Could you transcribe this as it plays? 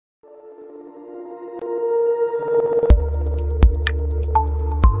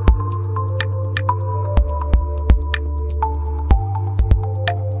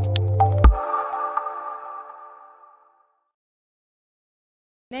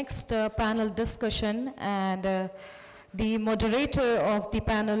next panel discussion, and the moderator of the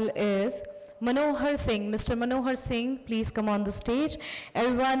panel is Manohar Singh. Mr. Manohar Singh, please come on the stage.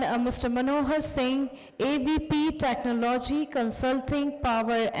 Everyone, Mr. Manohar Singh, AVP Technology, Consulting,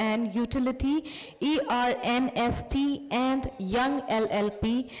 Power and Utility, ERNST and Young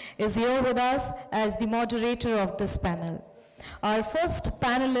LLP, is here with us as the moderator of this panel. Our first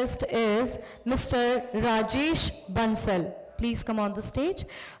panelist is Mr. Rajesh Bansal. Please come on the stage.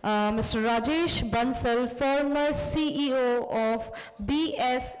 Mr. Rajesh Bansal, former CEO of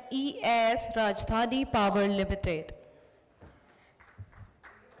BSES Rajdhani Power Limited.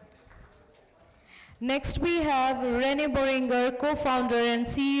 Next we have René Böringer, co-founder and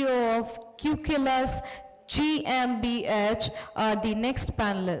CEO of Cuculus GmbH, the next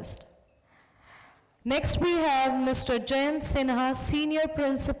panelist. Next we have Mr. Jayant Sinha, Senior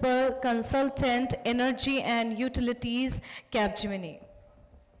Principal Consultant, Energy and Utilities, Capgemini.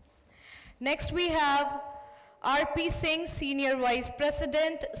 Next we have R.P. Singh, Senior Vice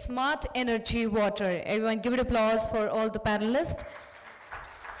President, Smart Energy Water. Everyone give it applause for all the panelists.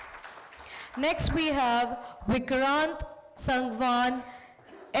 Next we have Vikrant Sangwan,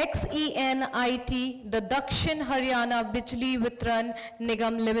 XENIT, the Dakshin Haryana Bijli Vitran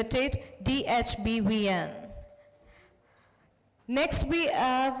Nigam Limited, DHBVN. Next we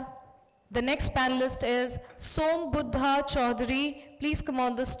have, the next panelist is Sombuddha Chaudhury. Please come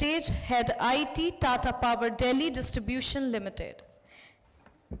on the stage, Head IT, Tata Power Delhi Distribution Limited.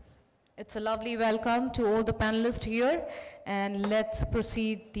 It's a lovely welcome to all the panelists here, and let's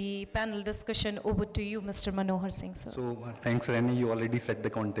proceed the panel discussion. Over to you, Mr. Manohar Singh, sir. So thanks, René. You already set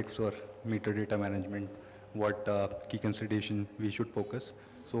the context for meter data management, what key consideration we should focus.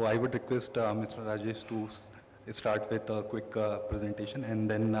 So I would request Mr. Rajesh to start with a quick presentation, and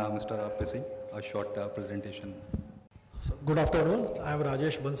then Mr. R.P. Singh, a short presentation. So, good afternoon. I am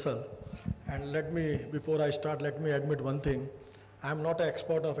Rajesh Bansal, and before I start, let me admit one thing. I am not an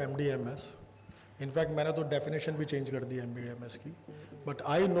expert of MDMS. In fact, मैंने तो definition भी change कर दी MDMS की, but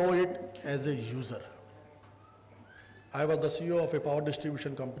I know it as a user. I was the CEO of a power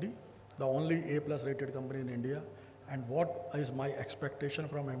distribution company, the only A+ rated company in India, and what is my expectation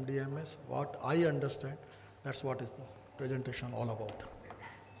from MDMS, what I understand, that's what is the presentation all about.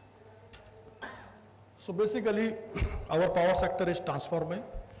 So basically, our power sector is transforming.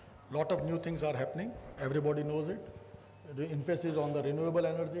 Lot of new things are happening. Everybody knows it. The emphasis on the renewable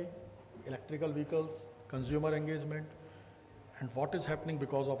energy, electrical vehicles, consumer engagement, and what is happening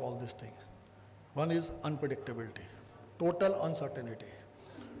because of all these things. One is unpredictability, total uncertainty.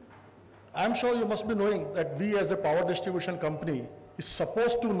 I'm sure you must be knowing that we as a power distribution company is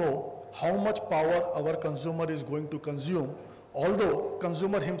supposed to know how much power our consumer is going to consume, although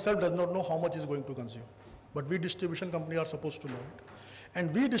consumer himself does not know how much is going to consume. But we distribution company are supposed to know it.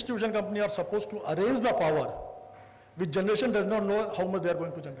 And we distribution company are supposed to arrange the power, which generation does not know how much they are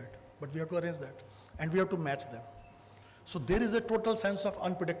going to generate. But we have to arrange that, and we have to match them. So there is a total sense of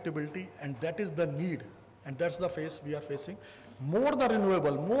unpredictability, and that is the need, and that's the phase we are facing. More the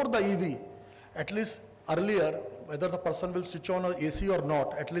renewable, more the EV, at least earlier, whether the person will switch on an AC or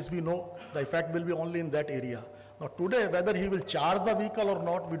not, at least we know the effect will be only in that area. Now today, whether he will charge the vehicle or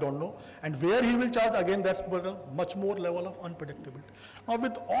not, we don't know. And where he will charge, again, that's much more level of unpredictability. Now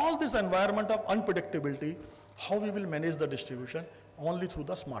with all this environment of unpredictability, how we will manage the distribution? Only through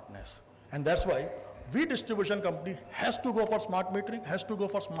the smartness. And that's why we distribution company has to go for smart metering, has to go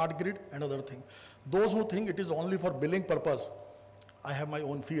for smart grid and other thing. Those who think it is only for billing purpose, I have my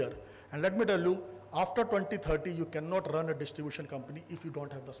own fear. And let me tell you, after 2030, you cannot run a distribution company if you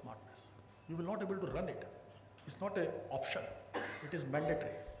don't have the smartness. You will not be able to run it. It's not an option, it is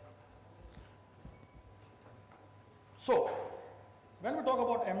mandatory. So, when we talk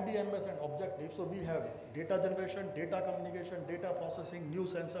about MDMS and objectives, so we have data generation, data communication, data processing, new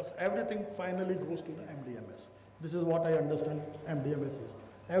sensors, everything finally goes to the MDMS. This is what I understand MDMS is.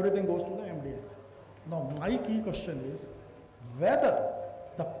 Everything goes to the MDMS. Now, my key question is whether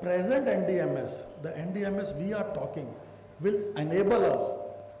the present NDMS, the NDMS we are talking, will enable us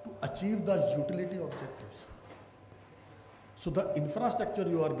to achieve the utility objectives. So the infrastructure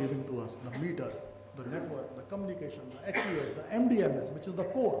you are giving to us, the meter, the network, the communication, the HES, the MDMS, which is the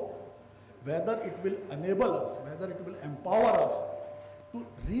core, whether it will enable us, whether it will empower us to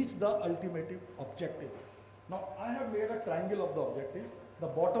reach the ultimate objective. Now, I have made a triangle of the objective. The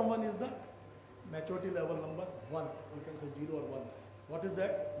bottom one is the maturity level number 1. You can say 0 or 1. What is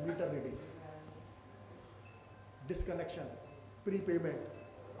that? Meter reading. Disconnection, prepayment,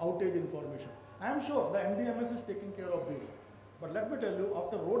 outage information. I am sure the MDMS is taking care of this. But let me tell you,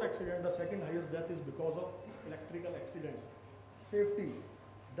 after road accident, the second highest death is because of electrical accidents. Safety,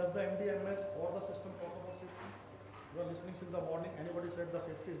 Does the MDMS or the system talk about safety? You are listening since the morning, anybody said the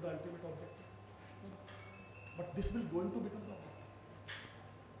safety is the ultimate objective? But this will going to become the objective.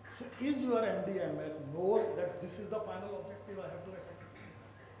 So is your MDMS knows that this is the final objective I have to achieve?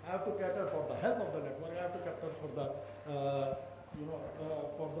 I have to cater for the health of the network, I have to cater for the,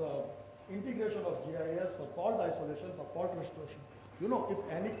 for the integration of GIS, for fault isolation, for fault restoration. You know, if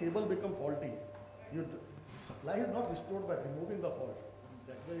any cable become faulty, the supply is not restored by removing the fault.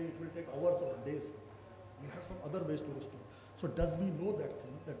 That way it will take hours or days. We have some other ways to restore. So does we know that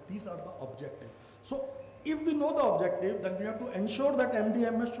thing, that these are the objectives. So if we know the objective, then we have to ensure that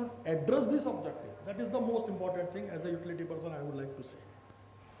MDMS should address this objective. That is the most important thing as a utility person I would like to say.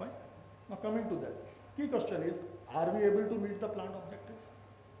 Fine. Now coming to that, key question is, are we able to meet the planned objectives?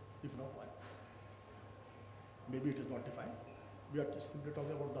 If not, why? Maybe it is not defined. We are just simply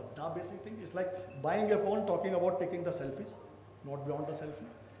talking about the basic thing. It's like buying a phone, talking about taking the selfies, not beyond the selfie.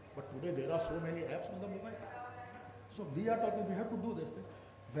 But today there are so many apps on the mobile. So we are talking, we have to do this thing.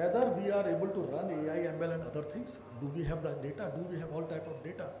 Whether we are able to run AI, ML and other things, do we have the data? Do we have all type of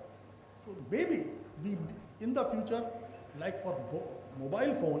data? So maybe we, in the future, like for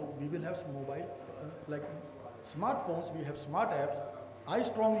mobile phone, we will have mobile, like smartphones, we have smart apps. I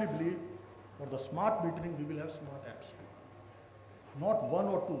strongly believe for the smart metering, we will have smart apps too. Not one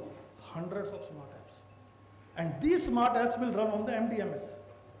or two, hundreds of smart apps. And these smart apps will run on the MDMS.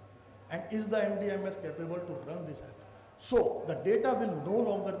 And is the MDMS capable to run this app? So the data will no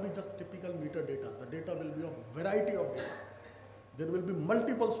longer be just typical meter data. The data will be a variety of data. There will be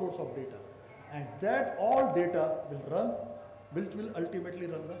multiple sources of data. And that all data will run, which will ultimately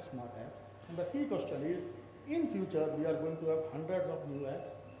run the smart apps. And the key question is, in future, we are going to have hundreds of new apps.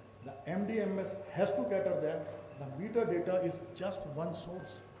 The MDMS has to cater them. The meter data is just one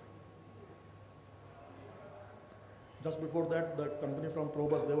source. Just before that, the company from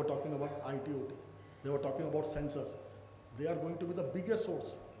Probus, they were talking about IT/OT. They were talking about sensors. They are going to be the biggest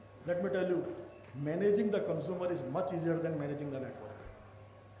source. Let me tell you, managing the consumer is much easier than managing the network.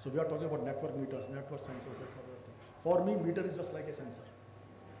 So we are talking about network meters, network sensors, like other things. For me, meter is just like a sensor.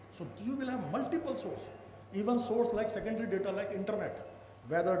 So you will have multiple sources. Even source like secondary data like internet,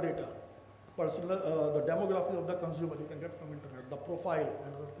 weather data, personal, the demography of the consumer you can get from internet, the profile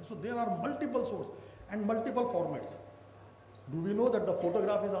and other things. So there are multiple sources and multiple formats. Do we know that the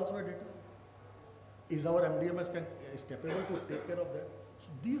photograph is also a data? Is our MDMS is capable to take care of that? So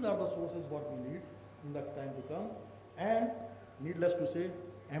these are the sources what we need in the time to come. And needless to say,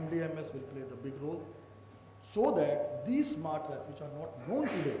 MDMS will play the big role so that these smart apps which are not known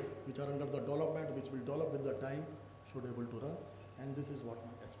today, which are under the development, which will develop with the time, should be able to run. And this is what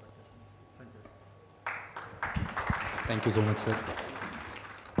my expectation is. Thank you. Thank you so much, sir.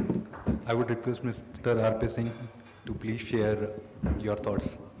 I would request Mr. R.P. Singh to please share your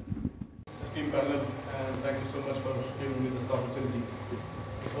thoughts. Esteemed panel, and thank you so much for giving me this opportunity.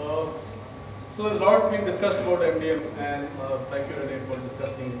 So there's a lot being discussed about MDM, and thank you, René, for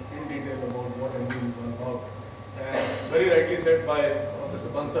discussing in detail about what MDM is all about. And very rightly said by Mr.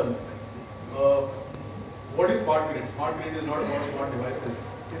 Bansal, what is smart grid? Smart grid is not about smart devices.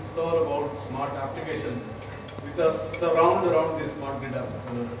 It's all about smart applications which are surround around this smart grid,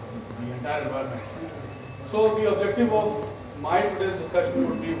 the entire environment. So the objective of my today's discussion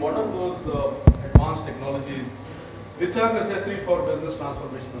would be what are those advanced technologies which are necessary for business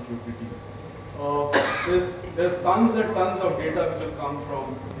transformation of utilities. There's tons and tons of data which will come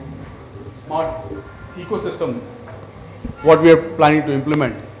from smart ecosystem, what we are planning to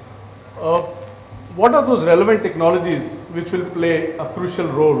implement. What are those relevant technologies which will play a crucial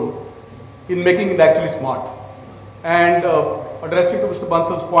role in making it actually smart? And addressing to Mr.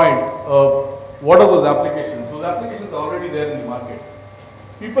 Bansal's point, what are those applications? Those applications are already there in the market.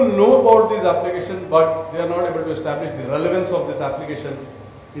 People know about these applications, but they are not able to establish the relevance of this application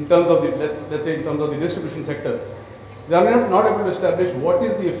in terms of the, let's say in terms of the distribution sector. They are not able to establish what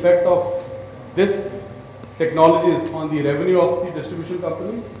is the effect of this technologies on the revenue of the distribution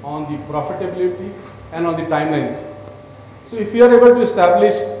companies, on the profitability, and on the timelines. So if we are able to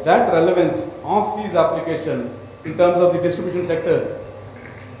establish that relevance of these applications in terms of the distribution sector,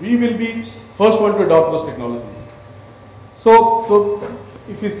 we will be first one to adopt those technologies. So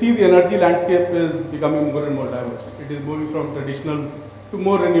if you see, the energy landscape is becoming more and more diverse. It is moving from traditional to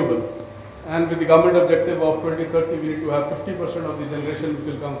more renewable. And with the government objective of 2030, we need to have 50% of the generation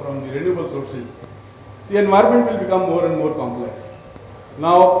which will come from the renewable sources. The environment will become more and more complex.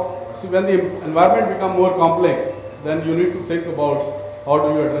 Now, so when the environment becomes more complex, then you need to think about how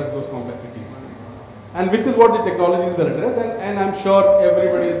do you address those complexities. And which is what the technologies will address, and I'm sure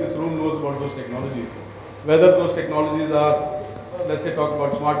everybody in this room knows about those technologies. Whether those technologies are let's say, talk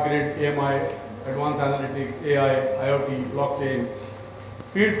about smart grid, AMI, advanced analytics, AI, IoT, blockchain,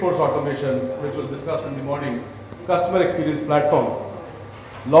 field force automation, which was discussed in the morning, customer experience platform,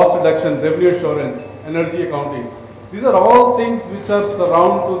 loss reduction, revenue assurance, energy accounting. These are all things which are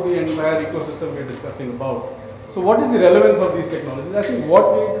surround to the entire ecosystem we are discussing about. So what is the relevance of these technologies? I think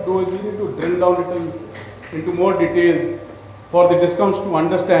what we need to do is we need to drill down into more details for the discounts to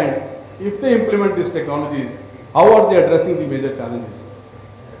understand if they implement these technologies, how are they addressing the major challenges.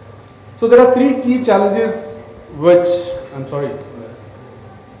 So there are three key challenges which,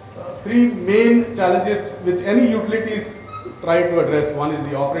 three main challenges which any utilities try to address. One is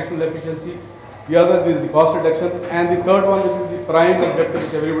the operational efficiency, the other is the cost reduction, and the third one, which is the prime objective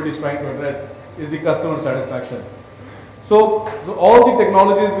which everybody is trying to address, is the customer satisfaction. So all the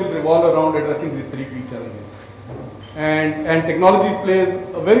technologies will revolve around addressing these three key challenges. And technology plays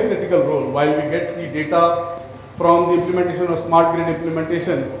a very critical role while we get the data from the implementation of smart grid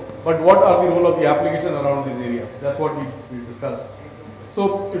implementation, but what are the role of the application around these areas? That's what we discussed.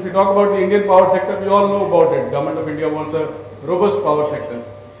 So if you talk about the Indian power sector, we all know about it. Government of India wants a robust power sector.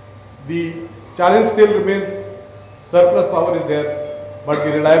 The challenge still remains, surplus power is there, but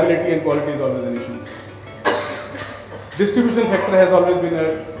the reliability and quality is always an issue. Distribution sector has always been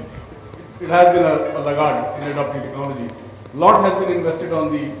a laggard in adopting technology. A lot has been invested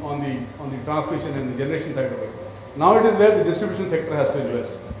on the transmission and the generation side of it. Now it is where the distribution sector has to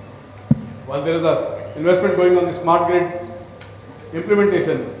invest. While there is a investment going on the smart grid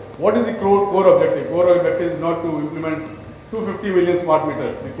implementation, what is the core objective? Core objective is not to implement 250 million smart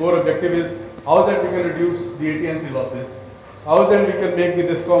meters. The core objective is how that we can reduce the AT&C losses, how then we can make the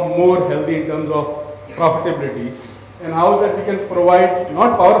DISCOM more healthy in terms of profitability, and how that we can provide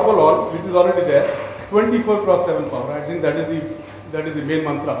not power for all, which is already there, 24/7 power. I think that is the main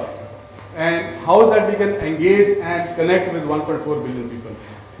mantra. And how that we can engage and connect with 1.4 billion people.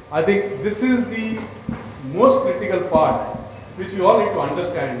 I think this is the most critical part which we all need to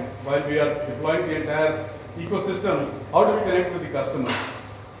understand while we are deploying the entire ecosystem. How do we connect with the customer?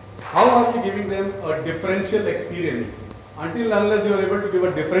 How are we giving them a differential experience? Until unless you are able to give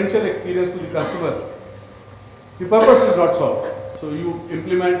a differential experience to the customer, the purpose is not solved. So you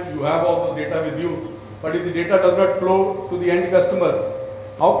implement, you have all those data with you, but if the data does not flow to the end customer,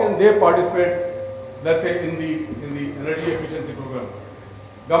 how can they participate, let's say, in the energy efficiency program?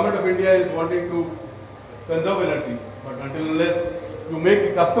 Government of India is wanting to conserve energy, but until unless you make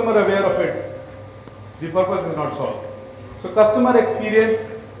the customer aware of it, the purpose is not solved. So customer experience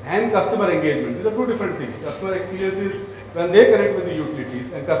and customer engagement, these are two different things. Customer experience is when they connect with the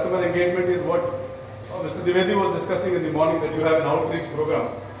utilities, and customer engagement is what Mr. Dwivedi was discussing in the morning, that you have an outreach program.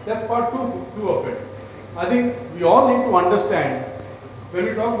 That's part two of it. I think we all need to understand, when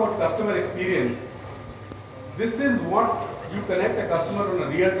we talk about customer experience, this is what you connect a customer on a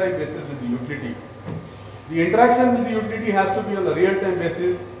real-time basis with the utility. The interaction with the utility has to be on a real-time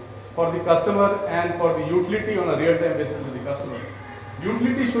basis for the customer and for the utility on a real-time basis with the customer.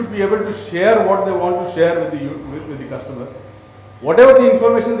 Utility should be able to share what they want to share with the customer. Whatever the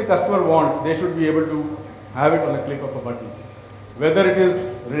information the customer wants, they should be able to have it on a click of a button. Whether it is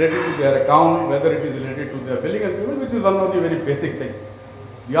related to their account, whether it is related to their billing and payment, which is one of the very basic things.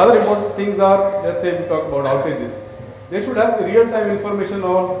 The other important things are, let's say we talk about outages. They should have the real-time information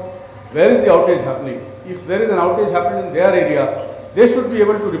on where is the outage happening. If there is an outage happening in their area, they should be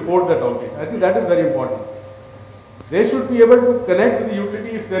able to report that outage. I think that is very important. They should be able to connect with the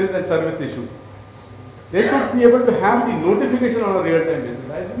utility if there is a service issue. They should be able to have the notification on a real-time basis.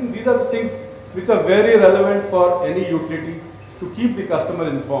 I think these are the things which are very relevant for any utility to keep the customer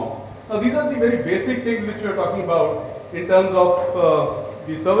informed. Now these are the very basic things which we are talking about in terms of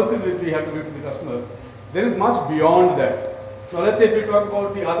the services which we have to give to the customer. There is much beyond that. Now let's say if we talk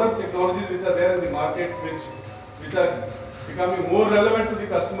about the other technologies which are there in the market which are becoming more relevant to the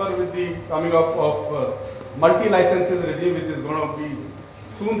customer with the coming up of multi-licenses regime which is going to be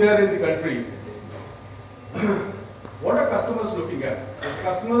soon there in the country. What are customers looking at? So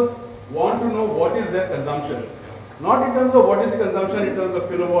customers want to know what is their consumption. Not in terms of what is the consumption in terms of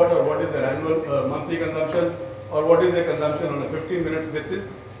kilowatt or what is their annual monthly consumption or what is their consumption on a 15 minutes basis.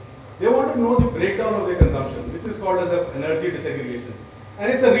 They want to know the breakdown of their consumption, which is called as energy disaggregation.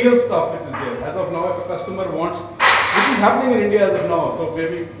 And it's a real stuff which is there. As of now, if a customer wants, which is happening in India as of now, so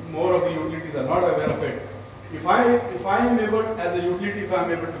maybe more of the utilities are not aware of it. If I am able, as a utility, if I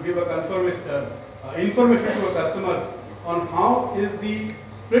am able to give a confirmation, information to a customer on how is the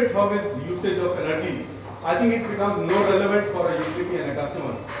split of his usage of energy, I think it becomes more relevant for a utility and a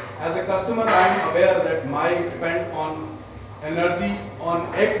customer. As a customer, I am aware that my spend on energy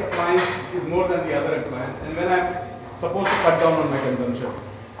on X appliance is more than the other appliance. And when I am supposed to cut down on my consumption.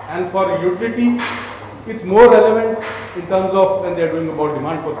 And for utility, it's more relevant in terms of when they are doing about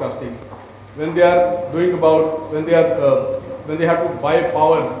demand forecasting, when they are doing about when they have to buy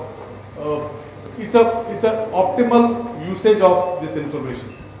power. It's a optimal usage of this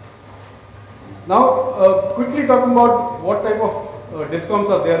information. Now, quickly talking about what type of discoms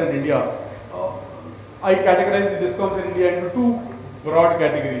are there in India. I categorize the discoms in India into two broad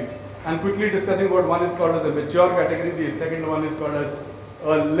categories. And quickly discussing what one is called as a mature category, the second one is called as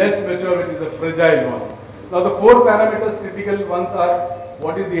a less mature, which is a fragile one. Now, the four parameters critical ones are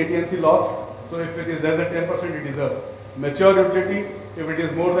what is the AT&C loss. So, if it is less than 10%, it is a mature utility. If it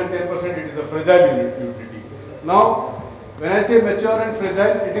is more than 10%, it is a fragile utility. Now, when I say mature and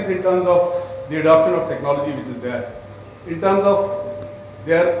fragile, it is in terms of the adoption of technology which is there. In terms of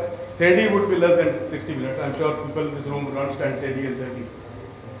their SEDI would be less than 60 minutes. I'm sure people in this room would understand SEDI and SEDI.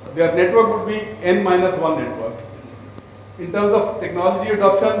 Their network would be N-1 network. In terms of technology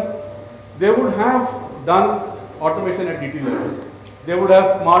adoption, they would have done automation at DT level. They would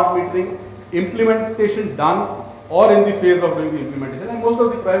have smart metering implementation done or in the phase of doing the implementation, and most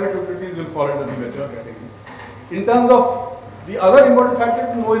of the private utilities will fall into the mature category. In terms of the other important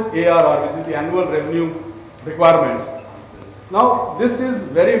factor to know is ARR, which is the annual revenue requirements. Now, this is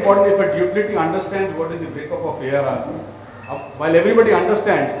very important if a utility understands what is the breakup of ARR. While everybody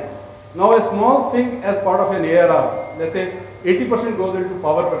understands, now a small thing as part of an ARR, let's say 80% goes into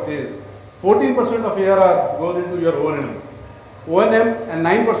power purchase, 14% of ARR goes into your O&M, and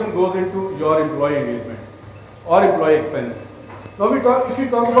 9% goes into your employee engagement or employee expense. Now, if we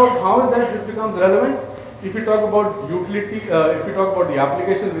talk about how is that this becomes relevant, if you talk about utility, if you talk about the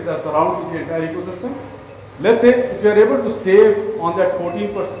applications which are surrounding the entire ecosystem, let's say if you are able to save on that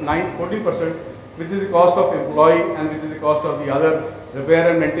 14%, which is the cost of employee and which is the cost of the other repair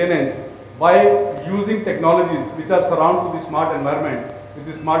and maintenance, by using technologies which are surrounding the smart environment, which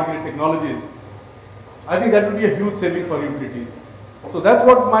is smart grid technologies, I think that will be a huge saving for utilities. So that's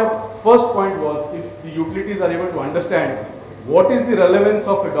what my first point was. If the utilities are able to understand what is the relevance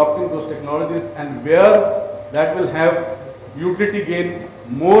of adopting those technologies and where that will have utility gain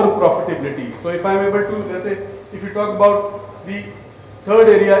more profitability. So if I am able to, let's say, if you talk about the third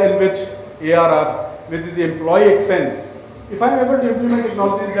area in which ARR, which is the employee expense, if I am able to implement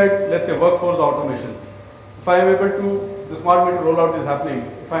technologies like, let's say, workforce automation, if I am able to, the smart meter rollout is happening,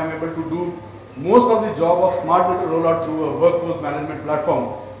 if I am able to do most of the job of smart meter rollout through a workforce management platform,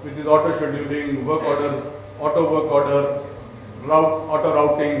 which is auto scheduling, work order, auto work order, auto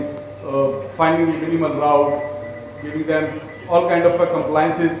routing, finding the minimal route, giving them all kind of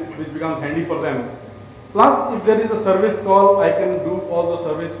compliances which becomes handy for them. Plus, if there is a service call, I can do all the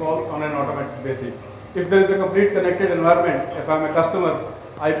service calls on an automatic basis. If there is a complete connected environment, if I am a customer,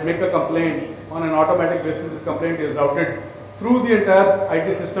 I make a complaint on an automatic basis, this complaint is routed through the entire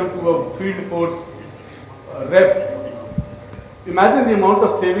IT system to a field force rep. Imagine the amount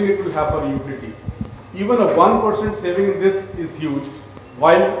of saving it will have for a utility. Even a 1% saving in this is huge.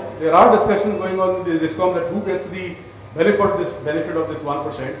 While there are discussions going on in the DISCOM that who gets the benefit of this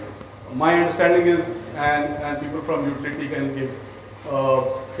 1%, my understanding is, and people from utility can give,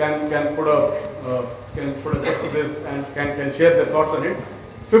 can put a check to this and can share their thoughts on it.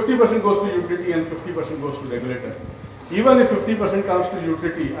 50% goes to utility and 50% goes to regulator. Even if 50% comes to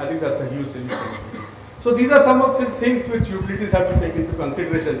utility, I think that's a huge solution. So these are some of the things which utilities have to take into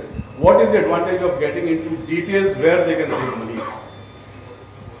consideration. What is the advantage of getting into details where they can save money?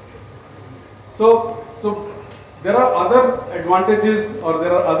 So there are other advantages or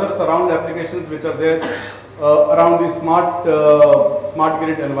there are other surround applications which are there around the smart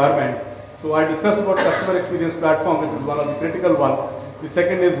grid environment. So I discussed about customer experience platform, which is one of the critical one. The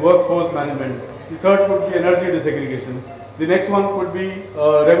second is workforce management. The third could be energy disaggregation. The next one could be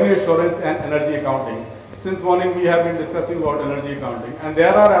revenue assurance and energy accounting. Since morning we have been discussing about energy accounting, and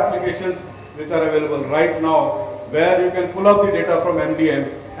there are applications which are available right now where you can pull up the data from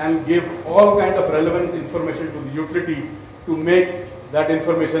MDM and give all kind of relevant information to the utility to make that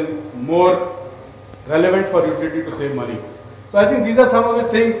information more relevant for utility to save money. So I think these are some of the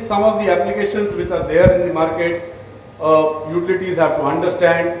things, some of the applications which are there in the market. Utilities have to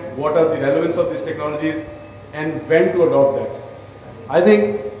understand what are the relevance of these technologies and when to adopt that. I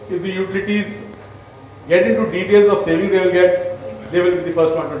think if the utilities get into details of saving they will be the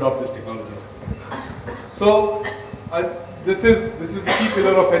first one to adopt these technologies. So this is the key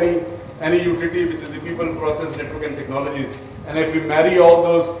pillar of any utility, which is the people, process, network and technologies. And if we marry all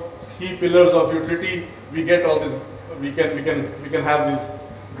those key pillars of utility, we get all this. We can have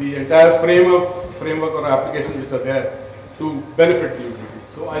the entire framework or applications which are there to benefit the utilities.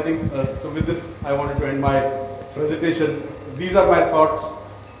 So I think so with this I wanted to end my presentation. These are my thoughts.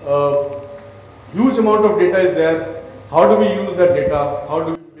 Huge amount of data is there. How do we use that data? How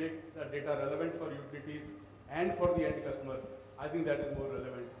do we make that data relevant for utilities and for the end customer? I think that is more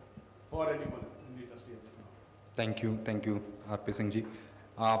relevant for anyone in the industry. Thank you, R.P. Singh ji.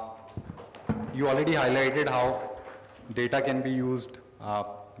 You already highlighted how data can be used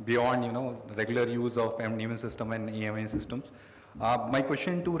beyond, regular use of MDM system and EMI systems. My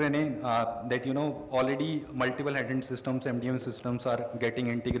question to René, that already multiple head-end systems, MDM systems are getting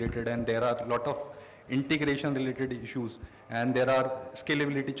integrated, and there are a lot of integration related issues, and there are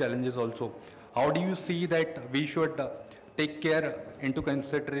scalability challenges also. How do you see that we should take care into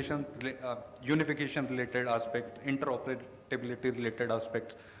consideration unification related aspects, interoperability related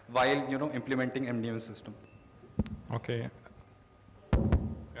aspects while implementing MDM system? Okay.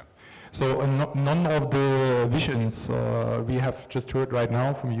 Yeah. So none of the visions we have just heard right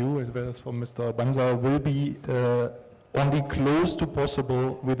now from you as well as from Mr. Bansal will be only close to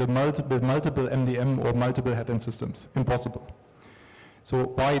possible with multiple MDM or multiple head-end systems. Impossible. So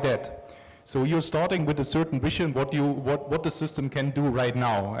why that? So you're starting with a certain vision, what the system can do right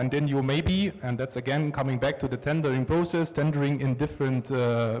now, and then you maybe, and that's again coming back to the tendering process, tendering in different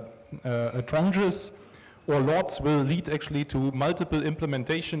tranches or lots will lead actually to multiple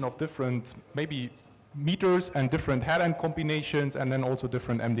implementation of different maybe meters and different head-end combinations, and then also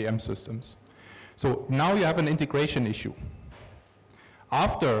different MDM systems. So now you have an integration issue.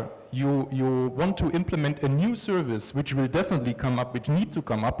 After you want to implement a new service, which will definitely come up, which need to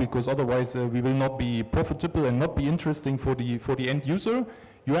come up, because otherwise we will not be profitable and not be interesting for the end user.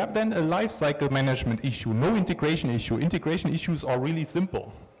 You have then a life cycle management issue, no integration issue. Integration issues are really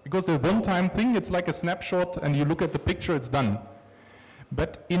simple, because the one-time thing, it's like a snapshot, and you look at the picture, it's done.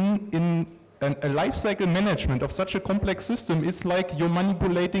 But in a life cycle management of such a complex system, it's like you're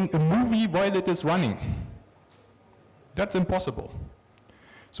manipulating a movie while it is running. That's impossible.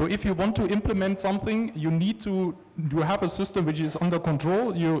 So if you want to implement something, you need to have a system which is under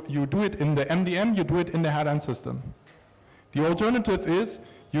control. You do it in the MDM, you do it in the head-end system. The alternative is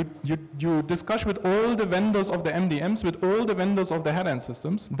you discuss with all the vendors of the MDMs, with all the vendors of the head-end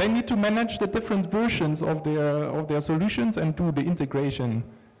systems. They need to manage the different versions of their solutions and do the integration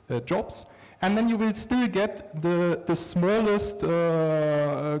jobs. And then you will still get the smallest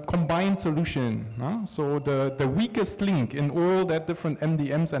combined solution. So the weakest link in all that different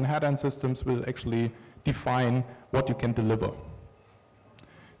MDMs and head-end systems will actually define what you can deliver.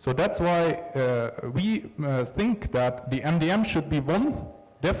 So that's why we think that the MDM should be one,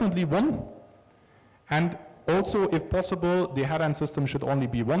 definitely one, and also, if possible, the head-end system should only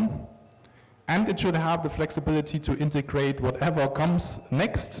be one, and it should have the flexibility to integrate whatever comes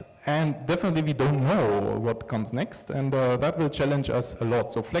next. And definitely we don't know what comes next, and that will challenge us a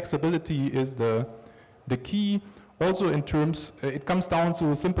lot. So flexibility is the key. Also in terms, it comes down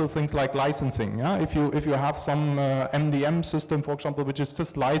to simple things like licensing. Yeah? If you have some MDM system, for example, which is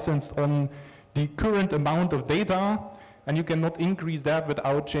just licensed on the current amount of data, and you cannot increase that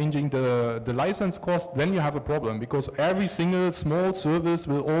without changing the license cost, then you have a problem, because every single small service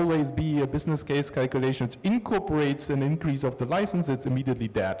will always be a business case calculation. It incorporates an increase of the license, it's immediately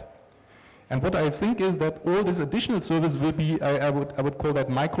dead. And what I think is that all this additional service will be, I would call that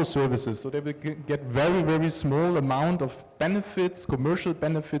microservices. So they will get very, very small amount of benefits, commercial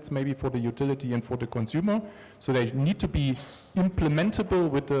benefits, maybe for the utility and for the consumer. So they need to be implementable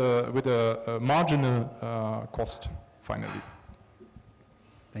with a marginal cost, finally.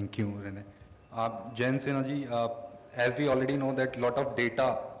 Thank you, René. Jayant Sinha ji, as we already know that a lot of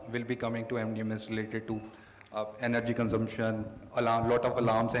data will be coming to MDMS related to energy consumption, lot of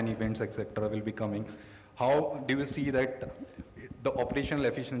alarms and events, etc. will be coming. How do you see that the operational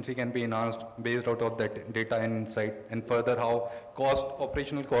efficiency can be enhanced based out of that data and insight, and further how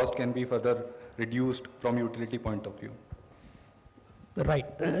operational cost can be further reduced from utility point of view? Right.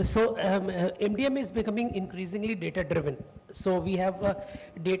 So MDM is becoming increasingly data driven. So we have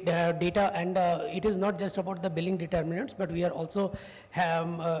data, and it is not just about the billing determinants, but we are also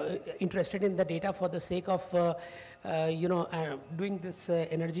interested in the data for the sake of doing this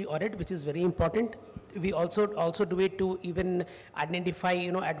energy audit, which is very important. We also do it to even identify,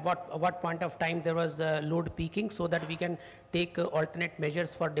 at what point of time there was load peaking, so that we can take alternate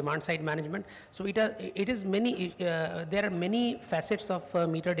measures for demand side management. So it is many, there are many facets of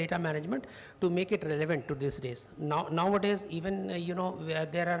meter data management to make it relevant to these days. Nowadays, even,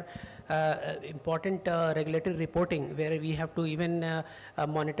 there are important regulatory reporting where we have to even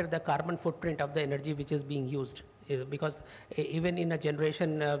monitor the carbon footprint of the energy which is being used. Because even in a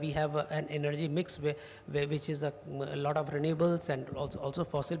generation we have an energy mix which is a lot of renewables and also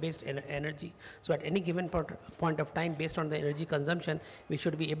fossil based energy. So at any given point of time, based on the energy consumption, we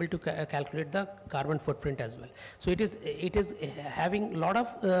should be able to calculate the carbon footprint as well. So it is having a lot of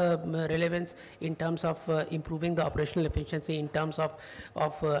relevance in terms of improving the operational efficiency, in terms of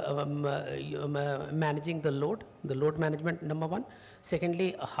managing the load management, number one.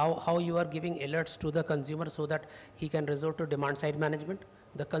 Secondly, how you are giving alerts to the consumer so that he can resort to demand side management.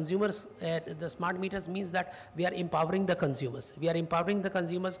 The consumers, the smart meters means that we are empowering the consumers. We are empowering the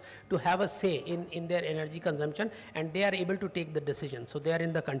consumers to have a say in their energy consumption, and they are able to take the decision. So they are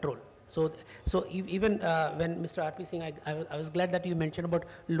in the control. So even when Mr. R.P. Singh, I was glad that you mentioned about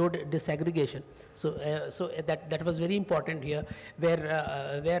load disaggregation. So that was very important here,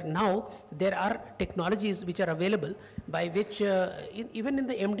 where now there are technologies which are available by which even in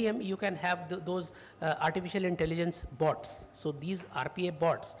the MDM you can have those artificial intelligence bots. So these RPA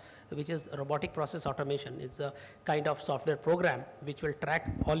bots, which is robotic process automation. It's a kind of software program which will track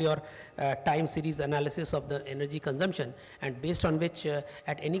all your time series analysis of the energy consumption, and based on which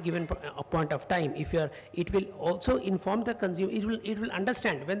at any given point of time, it will also inform the consumer. It will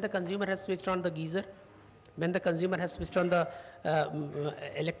understand when the consumer has switched on the geyser, when the consumer has switched on the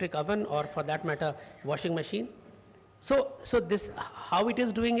electric oven, or for that matter washing machine. So this, how it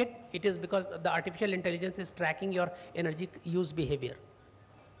is doing it? It is because the artificial intelligence is tracking your energy use behavior.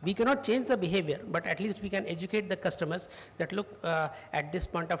 We cannot change the behavior, but at least we can educate the customers that look, at this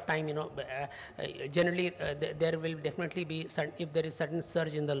point of time, generally there will definitely be if there is sudden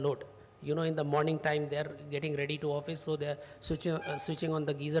surge in the load. In the morning time they are getting ready to office, so they are switching on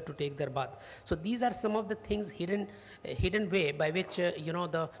the geyser to take their bath. So these are some of the things hidden way by which your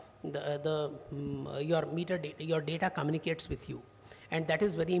data communicates with you. And that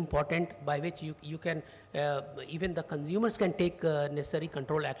is very important, by which you can, even the consumers can take necessary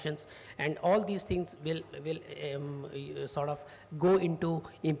control actions, and all these things will sort of go into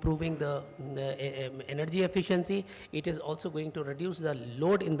improving the energy efficiency. It is also going to reduce the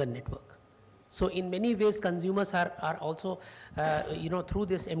load in the network. So in many ways, consumers are also, through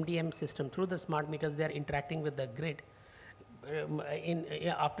this MDM system, through the smart meters, they are interacting with the grid.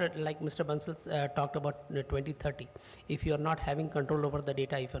 After, like Mr. Bansal talked about 2030, if you are not having control over the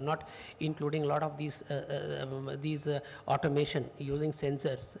data, if you are not including a lot of these automation using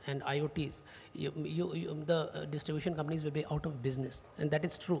sensors and IoTs, the distribution companies will be out of business, and that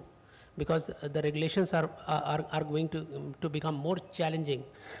is true, because the regulations are going to become more challenging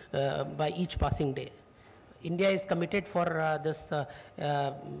by each passing day. India is committed for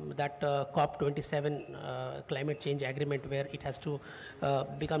COP27 climate change agreement, where it has to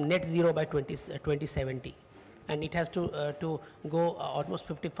become net zero by 2070, and it has to go almost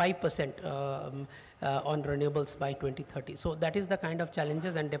 55% on renewables by 2030. So that is the kind of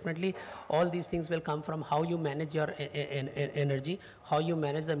challenges, and definitely all these things will come from how you manage your energy, how you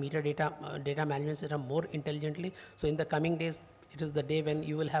manage the meter data management system more intelligently. So in the coming days, it is the day when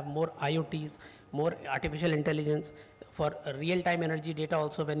you will have more IoTs, more artificial intelligence. For real-time energy data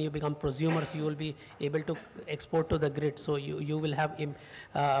also, when you become prosumers, you will be able to export to the grid. So you will have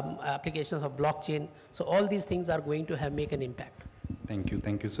applications of blockchain. So all these things are going to make an impact. Thank you,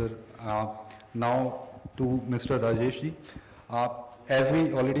 sir. Now to Mr. Rajesh ji. As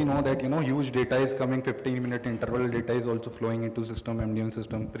we already know that, huge data is coming, 15-minute interval data is also flowing into system, MDM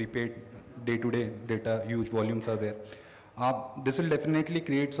system, prepaid day-to-day data, huge volumes are there. This will definitely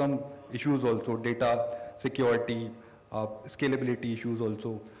create some issues also, data security, scalability issues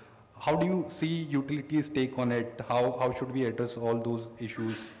also. How do you see utilities take on it? How should we address all those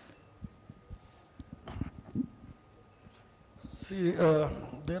issues? See,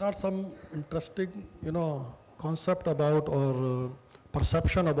 there are some interesting, concept about or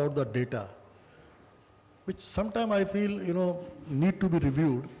perception about the data, which sometimes I feel, need to be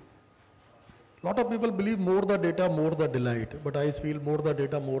reviewed. A lot of people believe more the data, more the delight, but I feel more the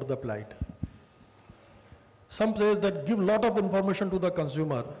data, more the plight. Some say that give lot of information to the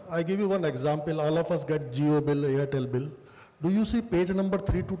consumer. I give you one example. All of us get Jio bill, Airtel bill. Do you see page number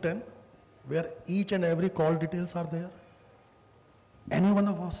 3 to 10, where each and every call details are there? Any one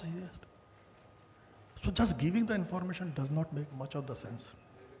of us sees it? So just giving the information does not make much of the sense.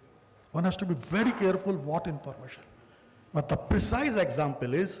 One has to be very careful what information. But the precise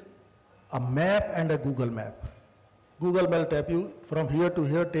example is a map and a Google map. Google will tap you from here to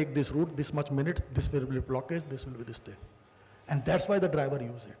here, take this route, this much minutes, this will be blockage, this will be this thing. And that's why the driver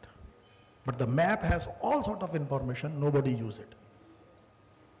use it. But the map has all sort of information, nobody use it.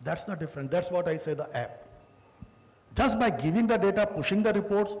 That's the difference. That's what I say the app. Just by giving the data, pushing the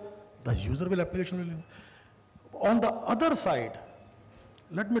reports, the user will, application will. On the other side,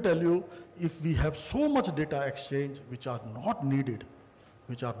 let me tell you, if we have so much data exchange which are not needed,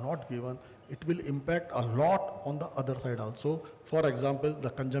 which are not given, it will impact a lot on the other side also. For example, the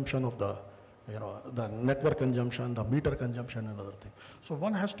consumption of the, the network consumption, the meter consumption and other thing. So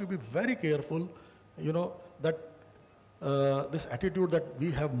one has to be very careful, that this attitude that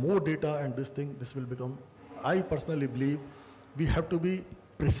we have more data and this thing, this will become, I personally believe we have to be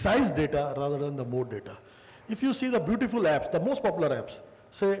precise data rather than the more data. If you see the beautiful apps, the most popular apps,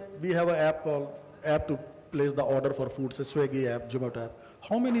 say we have an app called app to place the order for food, say Swiggy app, Zomato app.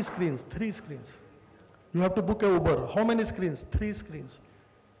 How many screens? 3 screens. You have to book a Uber. How many screens? 3 screens.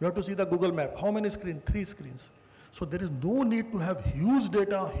 You have to see the Google map. How many screens? 3 screens. So there is no need to have huge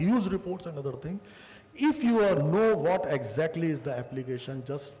data, huge reports and other thing. If you know what exactly is the application,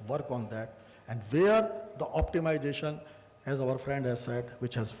 just work on that. And where the optimization, as our friend has said,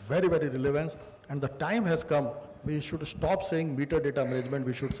 which has very, very relevance, and the time has come, we should stop saying meter data management,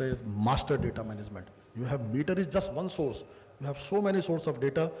 we should say master data management. You have meter is just one source. You have so many sources of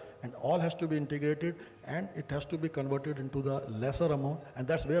data and all has to be integrated and it has to be converted into the lesser amount, and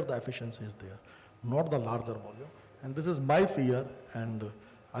that's where the efficiency is there, not the larger volume. And this is my fear, and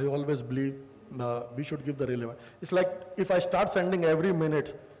I always believe we should give the relevant. It's like if I start sending every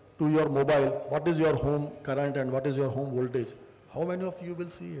minute to your mobile, what is your home current and what is your home voltage, how many of you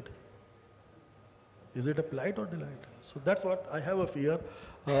will see it? Is it a plight or delight? So that's what I have a fear.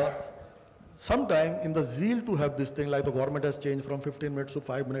 Sometime in the zeal to have this thing, like the government has changed from 15 minutes to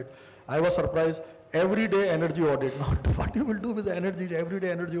 5 minutes, I was surprised, everyday energy audit. Now, what you will do with the energy,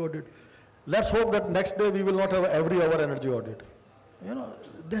 everyday energy audit? Let's hope that next day we will not have every hour energy audit.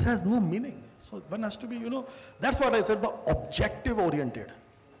 This has no meaning. So one has to be, that's what I said, the objective oriented.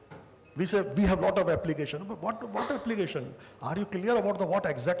 We say we have a lot of application, but what application? Are you clear about what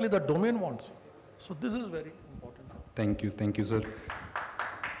exactly the domain wants? So this is very important. Thank you, sir.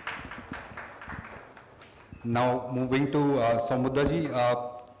 Now moving to Sombuddha ji,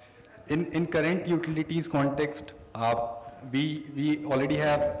 in current utilities context, we already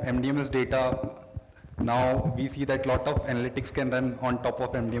have MDMS data. Now we see that lot of analytics can run on top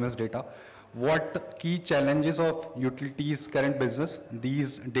of MDMS data. What key challenges of utilities current business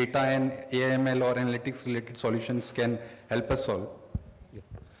these data and AML or analytics related solutions can help us solve?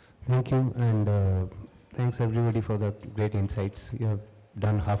 Thank you, and thanks everybody for the great insights. You have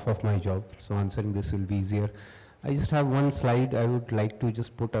done half of my job, so answering this will be easier. I just have one slide I would like to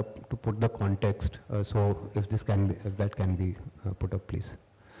just put up to put the context. So if that can be put up, please.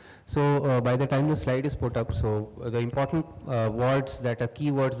 So by the time the slide is put up, so the important words that are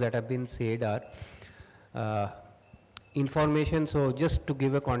keywords that have been said are information. So just to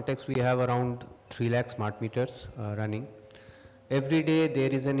give a context, we have around 3 lakh smart meters running. Every day there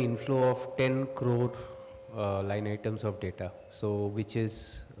is an inflow of 10 crore line items of data. So which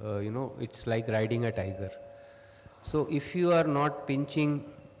is, it's like riding a tiger. So if you are not pinching,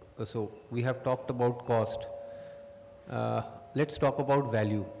 so we have talked about cost. Let's talk about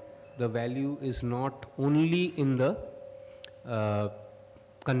value. The value is not only in the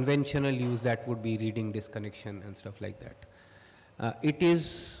conventional use, that would be reading disconnection and stuff like that. It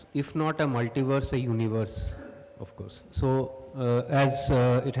is, if not a multiverse, a universe, of course. So as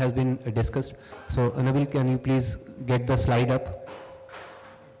it has been discussed, so Nabil, can you please get the slide up?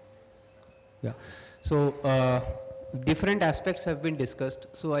 Yeah. So different aspects have been discussed.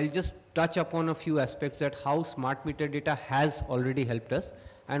 So I'll just touch upon a few aspects that how smart meter data has already helped us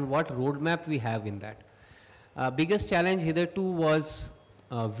and what roadmap we have in that. Biggest challenge hitherto was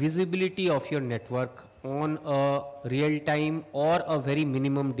visibility of your network on a real-time or a very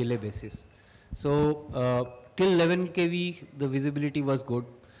minimum delay basis. So till 11 kV, the visibility was good.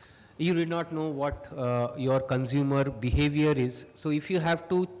 You did not know what your consumer behavior is. So if you have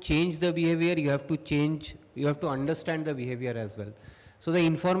to change the behavior, you have to understand the behavior as well. So the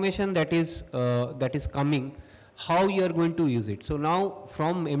information that is coming, how you are going to use it. So now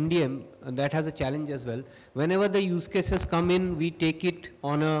from MDM, that has a challenge as well. Whenever the use cases come in, we take it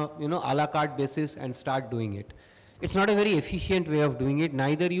on a a la carte basis and start doing it. It's not a very efficient way of doing it.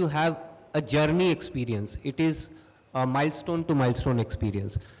 Neither you have a journey experience. It is a milestone to milestone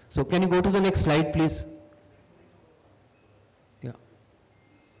experience. So can you go to the next slide, please? Yeah.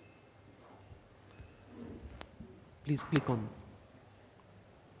 Please click on.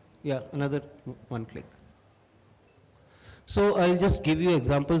 Yeah, another one click. So I'll just give you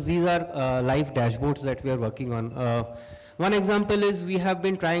examples. These are live dashboards that we are working on. One example is we have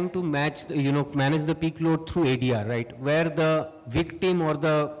been trying to manage the peak load through ADR, right? Where the victim or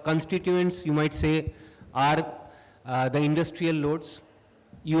the constituents, you might say, are the industrial loads.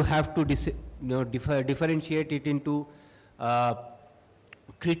 You have to differentiate it into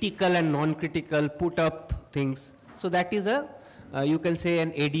critical and non-critical, put up things. So that is a, you can say,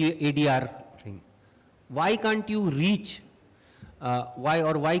 an ADR thing. Why can't you reach,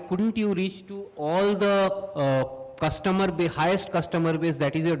 why couldn't you reach to all the highest customer base,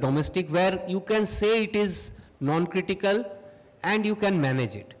 that is your domestic, where you can say it is non-critical and you can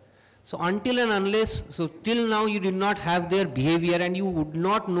manage it. So until and unless, so till now you did not have their behavior and you would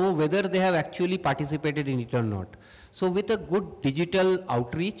not know whether they have actually participated in it or not. So with a good digital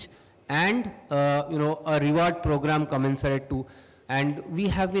outreach and a reward program commensurate to, and we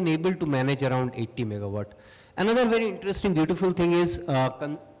have been able to manage around 80 megawatt. Another very interesting, beautiful thing is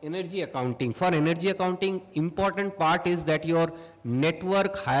energy accounting. For energy accounting, important part is that your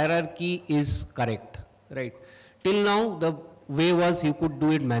network hierarchy is correct, right? Till now, the way was you could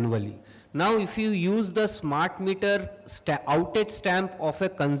do it manually. Now, if you use the smart meter outage stamp of a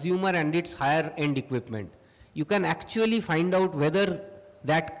consumer and its higher end equipment, you can actually find out whether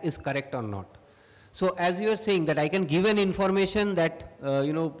that is correct or not. So as you are saying that I can give an information that,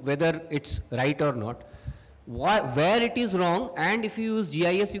 whether it's right or not, where it is wrong, and if you use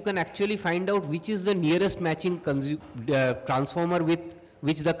GIS, you can actually find out which is the nearest matching transformer with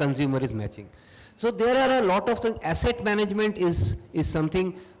which the consumer is matching. So there are a lot of things. Asset management is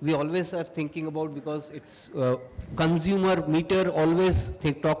something we always are thinking about, because it's consumer meter always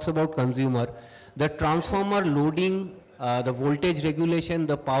talks about consumer. The transformer loading, the voltage regulation,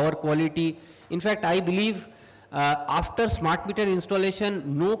 the power quality. In fact, I believe after smart meter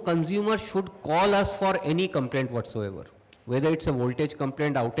installation, no consumer should call us for any complaint whatsoever. Whether it's a voltage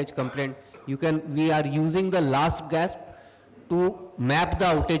complaint, outage complaint, we are using the last gasp to map the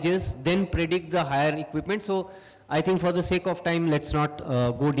outages, then predict the higher equipment. So I think for the sake of time, let's not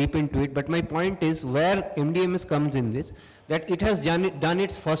go deep into it. But my point is where MDMS comes in this, that it has done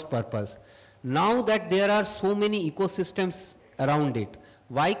its first purpose. Now that there are so many ecosystems around it,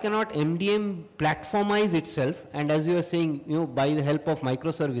 why cannot MDM platformize itself, and as you are saying, by the help of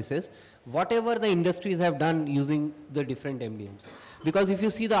microservices, whatever the industries have done using the different MDMs. Because if you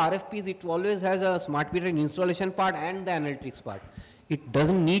see the RFPs, it always has a smart meter installation part and the analytics part. It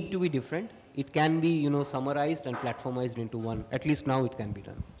doesn't need to be different. It can be, summarized and platformized into one. At least now it can be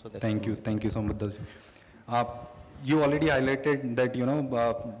done. So that's thank you, Sombuddha. You already highlighted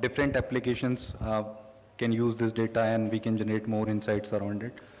that different applications can use this data and we can generate more insights around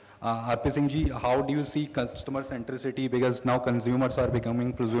it. RP Singh ji, how do you see customer centricity, because now consumers are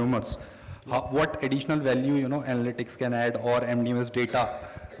becoming prosumers? What additional value analytics can add, or MDMS data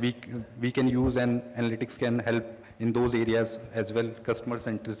we can use, and analytics can help in those areas as well, customer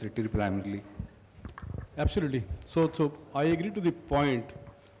centricity primarily? Absolutely. So I agree to the point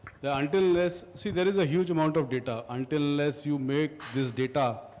that until unless, see, there is a huge amount of data. Until unless you make this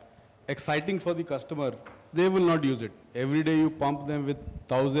data exciting for the customer, they will not use it. Every day you pump them with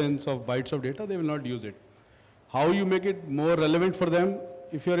thousands of bytes of data, they will not use it. How you make it more relevant for them?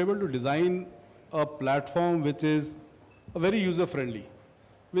 If you are able to design a platform which is very user-friendly,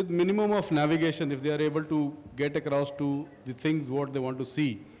 with minimum of navigation, if they are able to get across to the things what they want to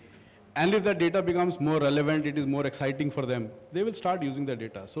see, and if that data becomes more relevant, it is more exciting for them, they will start using the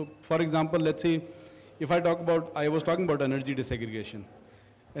data. So for example, let's say, if I was talking about energy disaggregation.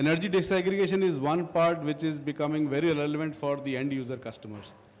 Energy disaggregation is one part which is becoming very relevant for the end user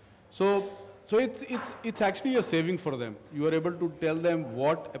customers. So it's actually a saving for them. You are able to tell them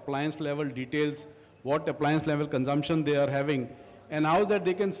what appliance level details, what appliance level consumption they are having, and how that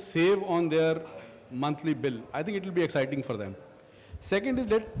they can save on their monthly bill. I think it will be exciting for them. Second is,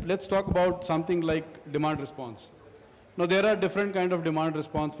 let's talk about something like demand response. Now there are different kind of demand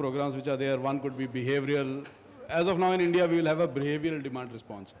response programs which are there. One could be behavioral. As of now in India, we will have a behavioral demand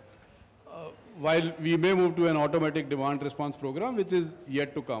response. While we may move to an automatic demand response program, which is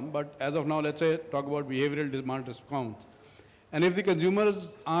yet to come, but as of now, let's say, talk about behavioral demand response. And if the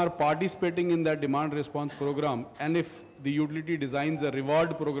consumers are participating in that demand response program, and if the utility designs a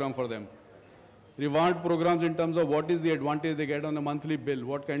reward program for them, reward programs in terms of what is the advantage they get on a monthly bill,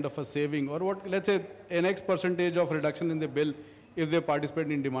 what kind of a saving, or what, let's say, an X percentage of reduction in the bill if they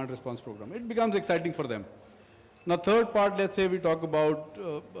participate in demand response program. It becomes exciting for them. Now, third part, let's say we talk about,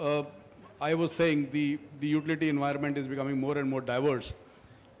 I was saying the utility environment is becoming more and more diverse,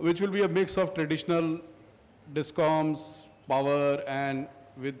 which will be a mix of traditional DISCOMs, power, and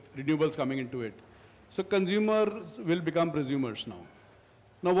with renewables coming into it. So consumers will become prosumers now.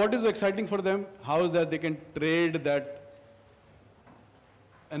 Now what is exciting for them? How is that they can trade that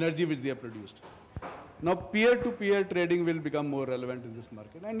energy which they have produced. Now peer-to-peer trading will become more relevant in this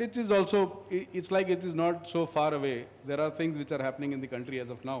market. And it is also, it's like it is not so far away. There are things which are happening in the country as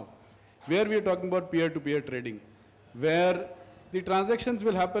of now, where we are talking about peer-to-peer trading, where the transactions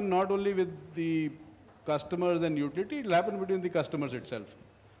will happen not only with the customers and utility, it will happen between the customers itself.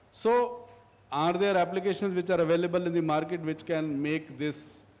 So are there applications which are available in the market which can make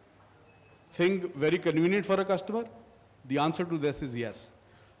this thing very convenient for a customer? The answer to this is yes.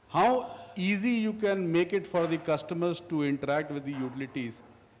 How easy you can make it for the customers to interact with the utilities,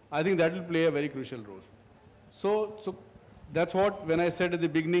 I think that will play a very crucial role. So that's what, when I said at the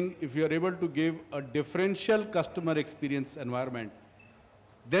beginning, if you are able to give a differential customer experience environment,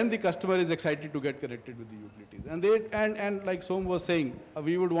 then the customer is excited to get connected with the utilities. And like Som was saying,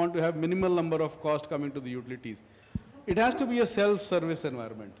 we would want to have minimal number of cost coming to the utilities. It has to be a self-service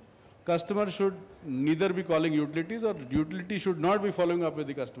environment. Customer should neither be calling utilities, or utility should not be following up with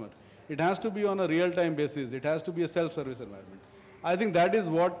the customer. It has to be on a real-time basis. It has to be a self-service environment. I think that is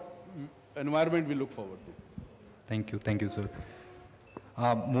what environment we look forward to. Thank you, sir.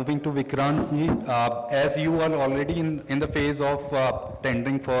 Moving to Vikrant ji, as you are already in the phase of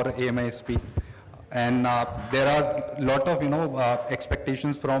tendering for AMISP, and there are a lot of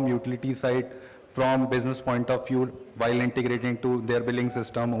expectations from utility side, from business point of view, while integrating to their billing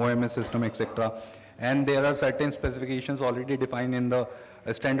system, OMS system, etc. And there are certain specifications already defined in the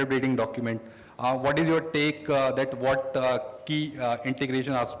standard rating document. What is your take that what key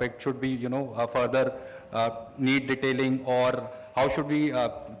integration aspect should be, further need detailing, or how should we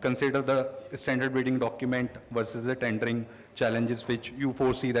consider the standard rating document versus the tendering challenges which you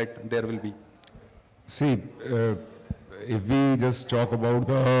foresee that there will be? See, if we just talk about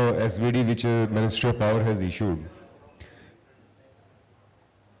the SBD which Ministry of Power has issued,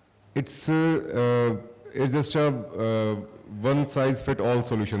 it's just a one-size-fit-all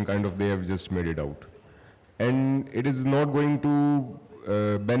solution kind of, they have just made it out. And it is not going to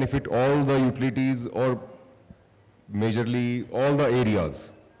benefit all the utilities or majorly all the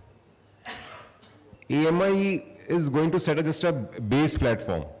areas. AMI is going to set just a base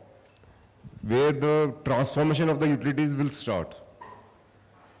platform where the transformation of the utilities will start.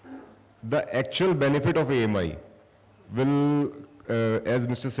 The actual benefit of AMI will, as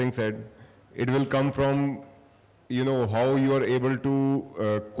Mr. Singh said, it will come from, how you are able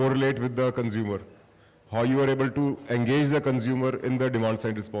to correlate with the consumer, how you are able to engage the consumer in the demand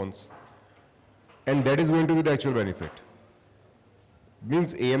side response. And that is going to be the actual benefit.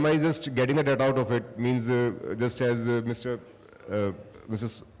 Means AMI just getting the data out of it means just as Mr.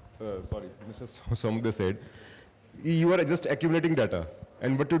 Sombuddha said, you are just accumulating data,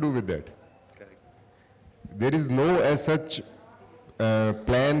 and what to do with that? Correct. There is no as such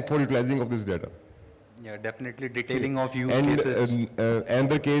plan for utilizing of this data. Yeah, definitely detailing of use and, cases.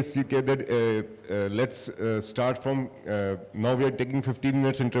 Another case, you get that, let's start from, now we are taking 15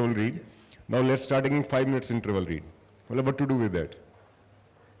 minutes interval read. Now let's start taking 5 minutes interval read. Well, what to do with that?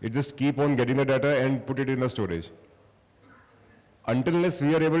 It just keep on getting the data and put it in the storage. Until unless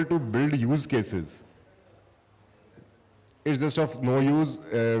we are able to build use cases, it's just of no use,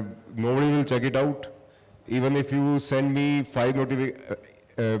 nobody will check it out. Even if you send me 5 notifications,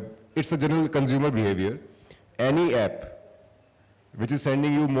 it's a general consumer behavior. Any app which is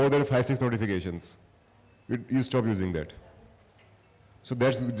sending you more than 5-6 notifications, you stop using that. So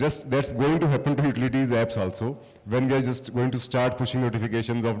that's going to happen to utilities apps also, when we are just going to start pushing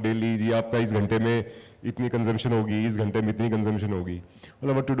notifications of daily, जी आपका इस घंटे में इतनी consumption होगी, इस घंटे में इतनी consumption होगी.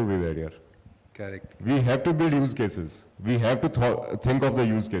 Well, what to do with that, yaar? Correct. We have to build use cases. We have to think of the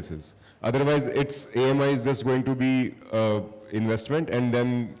use cases. Otherwise, AMI is just going to be investment, and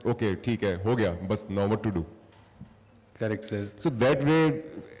then okay, ठीक है, हो गया, but now what to do? Correct, sir. So that way,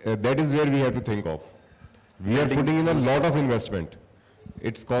 that is where we have to think of. We are putting in a lot of investment.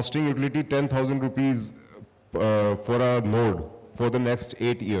 It's costing utility 10,000 rupees for a node for the next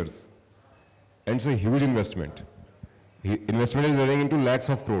 8 years. And it's a huge investment. Investment is running into lakhs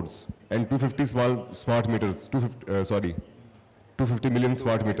of crores and 250 smart meters, 250 million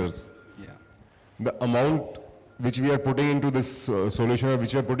smart meters. Yeah. The amount which we are putting into this solution, or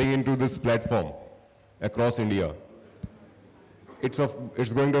which we are putting into this platform across India, it's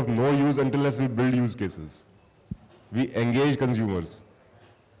going to have no use unless we build use cases. We engage consumers.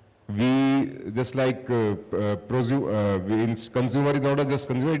 We just like consumer is not just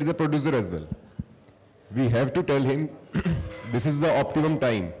consumer, it is a producer as well. We have to tell him this is the optimum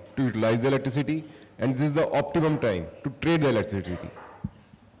time to utilize the electricity, and this is the optimum time to trade the electricity.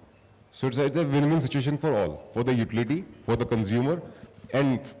 So it's a win-win situation for all, for the utility, for the consumer,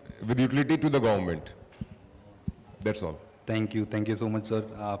 and with utility to the government. That's all. Thank you so much, sir.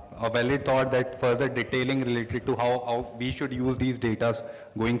 A valid thought that further detailing related to how we should use these data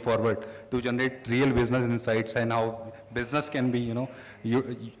going forward to generate real business insights and how business can be,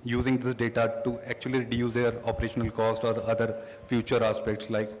 using this data to actually reduce their operational cost or other future aspects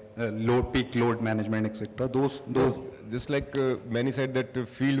like peak load management, etc. Those. Just like many said that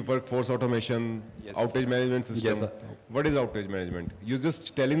field workforce automation, Yes. outage management system. Yes, sir. What is outage management? You're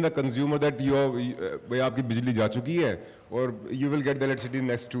just telling the consumer that आपकी बिजली जा चुकी है, or you will get the electricity in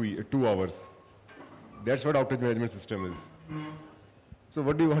next 2 hours. That's what outage management system is. So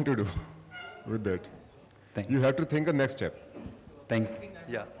what do you want to do with that? You have to think of next step.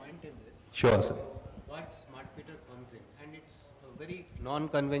 Yeah. Sure, sir. What smart meter comes in, and it's a very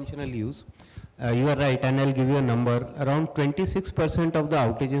non-conventional use. You are right, and I'll give you a number. Around 26% of the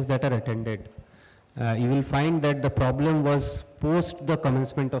outages that are attended, you will find that the problem was post the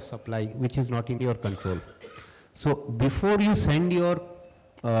commencement of supply, which is not in your control. So before you send your,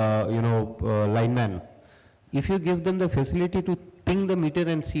 lineman, if you give them the facility to ping the meter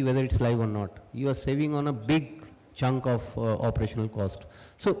and see whether it's live or not, you are saving on a big chunk of operational cost.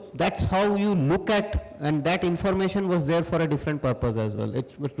 So that's how you look at, and that information was there for a different purpose as well. It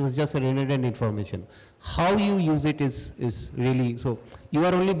was just a redundant information. How you use it is really, so you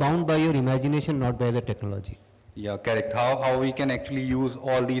are only bound by your imagination, not by the technology. Yeah, correct. How we can actually use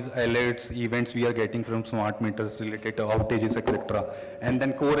all these alerts, events we are getting from smart meters related to outages, etc., and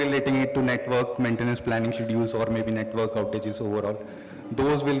then correlating it to network maintenance planning schedules or maybe network outages overall.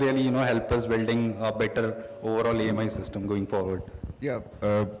 Those will really, help us building a better overall AMI system going forward. Yeah,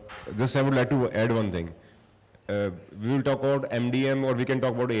 just I would like to add one thing. We will talk about MDM or we can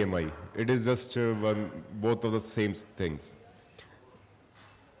talk about AMI. It is just both of the same things.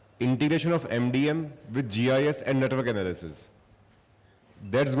 Integration of MDM with GIS and network analysis.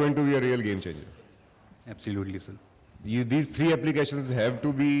 That's going to be a real game changer. Absolutely, sir. These 3 applications have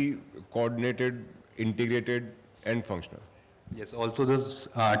to be coordinated, integrated, and functional. Yes, also those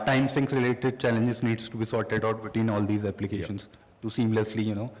time sync related challenges needs to be sorted out between all these applications to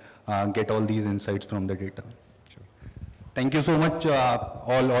seamlessly, get all these insights from the data. Sure. Thank you so much,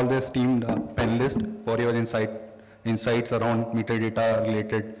 all the esteemed panelists for your insights around meter data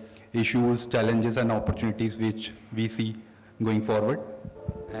related issues, challenges and opportunities which we see going forward.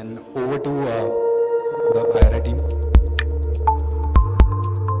 And over to the Aayera team.